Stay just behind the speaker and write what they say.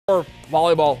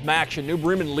Volleyball action. New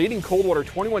Bremen leading Coldwater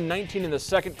 21-19 in the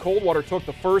second. Coldwater took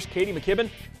the first. Katie McKibben,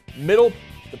 middle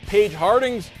to Paige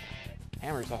Hardings.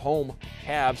 Hammers the home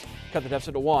Cavs, cut the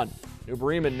deficit to 1. New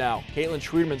Bremen now. Caitlin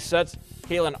Schwederman sets.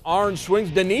 Caitlin Arn swings.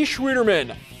 Denise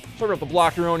Schwederman served up the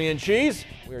blockeroni and cheese.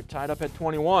 We are tied up at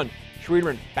 21.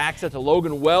 Schwederman backs it to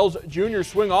Logan Wells. Junior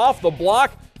swing off the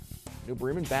block. New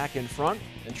Bremen back in front.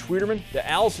 And Schwederman to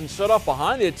Allison Sudoff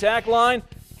behind the attack line.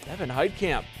 Devin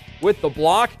Heitkamp with the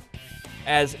block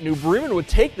as New Bremen would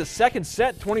take the second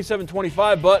set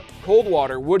 27-25, but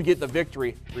Coldwater would get the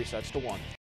victory 3-1.